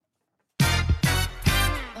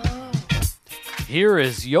Here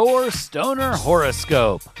is your Stoner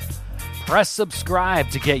Horoscope. Press subscribe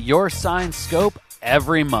to get your signed scope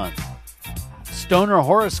every month. Stoner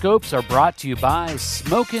Horoscopes are brought to you by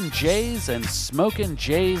Smokin' Jays and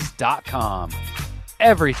SmokinJays.com.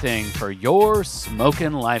 Everything for your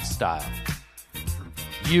smokin' lifestyle.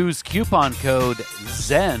 Use coupon code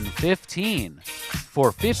ZEN15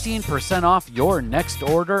 for 15% off your next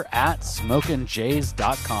order at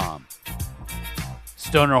SmokinJays.com.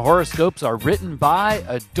 Stoner Horoscopes are written by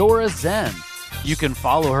Adora Zen. You can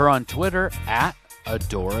follow her on Twitter at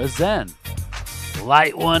Adora Zen.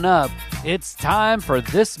 Light one up. It's time for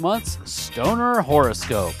this month's Stoner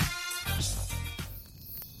Horoscope.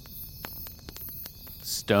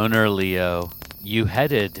 Stoner Leo, you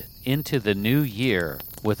headed into the new year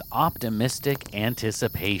with optimistic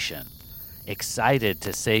anticipation. Excited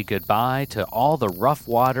to say goodbye to all the rough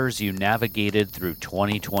waters you navigated through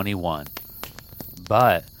 2021.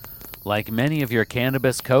 But, like many of your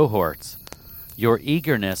cannabis cohorts, your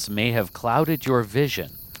eagerness may have clouded your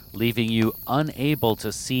vision, leaving you unable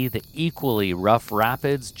to see the equally rough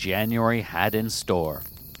rapids January had in store.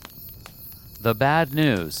 The bad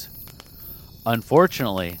news.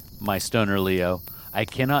 Unfortunately, my Stoner Leo, I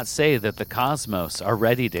cannot say that the cosmos are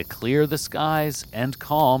ready to clear the skies and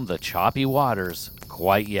calm the choppy waters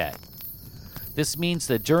quite yet. This means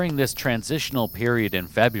that during this transitional period in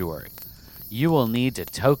February, you will need to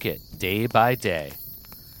toke it day by day.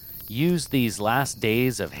 Use these last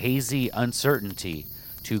days of hazy uncertainty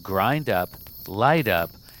to grind up, light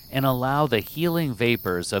up, and allow the healing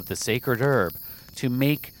vapors of the sacred herb to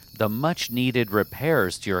make the much-needed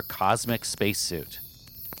repairs to your cosmic spacesuit.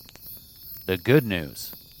 The good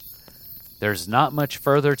news. There's not much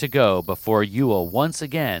further to go before you will once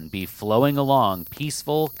again be flowing along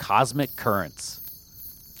peaceful cosmic currents.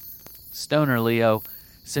 Stoner Leo,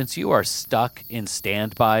 since you are stuck in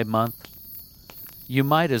standby month, you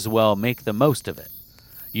might as well make the most of it.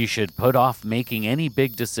 You should put off making any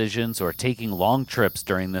big decisions or taking long trips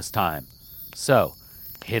during this time. So,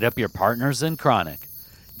 hit up your partners in chronic,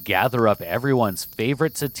 gather up everyone's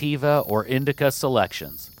favorite sativa or indica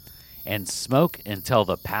selections, and smoke until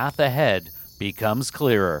the path ahead becomes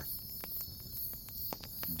clearer.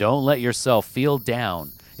 Don't let yourself feel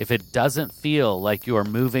down if it doesn't feel like you are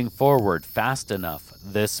moving forward fast enough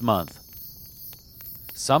this month.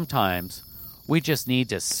 Sometimes we just need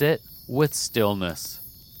to sit with stillness.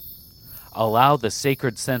 Allow the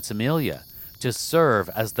sacred Sensimilia to serve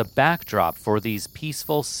as the backdrop for these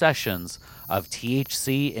peaceful sessions of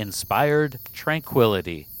THC-inspired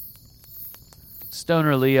tranquility.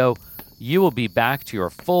 Stoner Leo, you will be back to your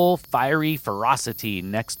full fiery ferocity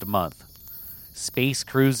next month. Space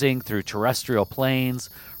cruising through terrestrial planes,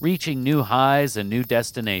 reaching new highs and new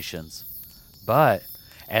destinations. But,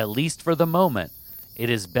 at least for the moment, it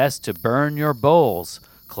is best to burn your bowls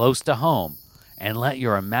close to home and let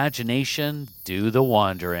your imagination do the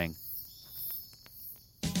wandering.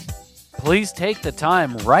 Please take the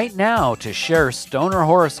time right now to share Stoner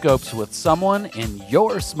Horoscopes with someone in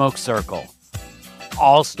your smoke circle.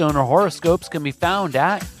 All Stoner Horoscopes can be found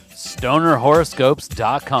at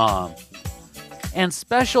stonerhoroscopes.com. And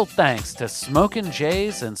special thanks to Smokin'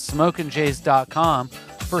 Jays and SmokinJays.com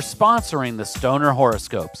for sponsoring the Stoner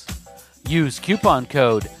Horoscopes. Use coupon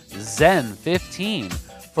code ZEN15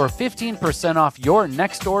 for 15% off your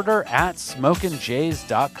next order at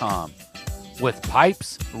SmokinJays.com. With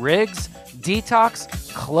pipes, rigs,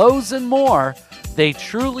 detox, clothes, and more, they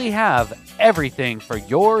truly have everything for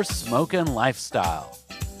your smokin' lifestyle.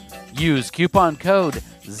 Use coupon code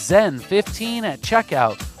ZEN15 at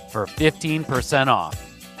checkout for 15% off.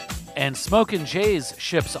 And Smokin' Jays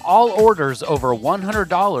ships all orders over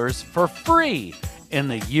 $100 for free in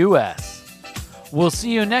the U.S. We'll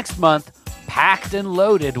see you next month, packed and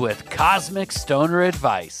loaded with cosmic stoner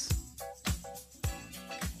advice.